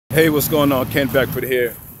Hey, what's going on? Ken Beckford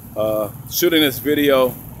here. Shooting this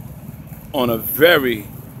video on a very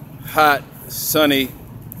hot, sunny,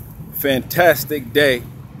 fantastic day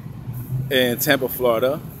in Tampa,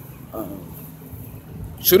 Florida.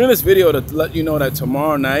 Shooting this video to let you know that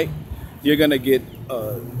tomorrow night you're gonna get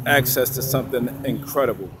access to something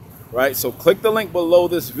incredible, right? So click the link below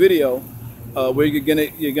this video where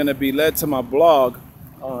you're gonna be led to my blog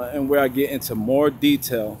and where I get into more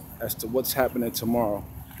detail as to what's happening tomorrow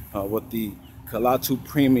with the Kalatu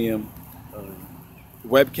Premium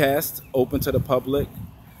webcast open to the public,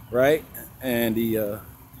 right? And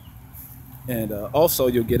also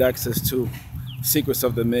you'll get access to Secrets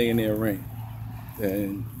of the Millionaire Ring.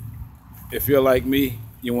 And if you're like me,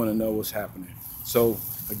 you want to know what's happening. So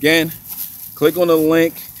again, click on the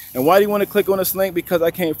link. And why do you want to click on this link? Because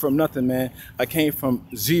I came from nothing, man. I came from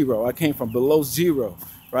zero. I came from below zero,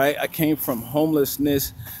 right? I came from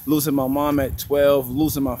homelessness, losing my mom at 12,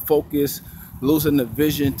 losing my focus, losing the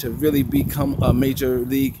vision to really become a major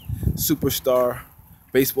league superstar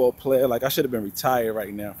baseball player. Like, I should have been retired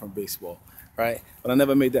right now from baseball, right? But I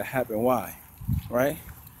never made that happen. Why? Right?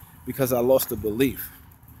 Because I lost the belief,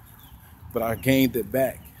 but I gained it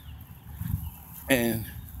back. And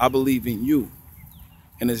I believe in you.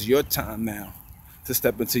 And it's your time now to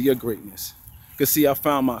step into your greatness. Because see, I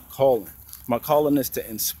found my calling. My calling is to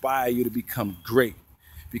inspire you to become great.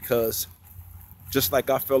 Because just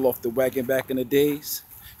like I fell off the wagon back in the days,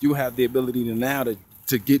 you have the ability to now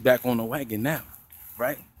to get back on the wagon now,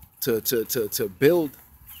 right? To build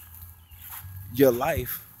your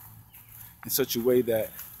life in such a way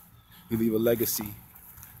that you leave a legacy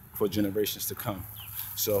for generations to come.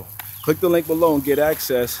 So click the link below and get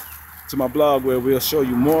access to my blog where we'll show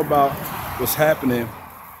you more about what's happening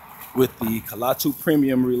with the Kalatu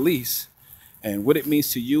Premium release and what it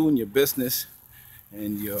means to you and your business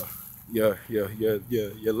and your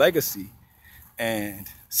legacy and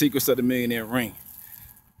Secrets of the Millionaire Ring.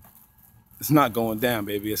 It's not going down,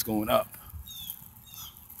 baby. It's going up.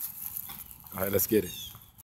 All right, let's get it.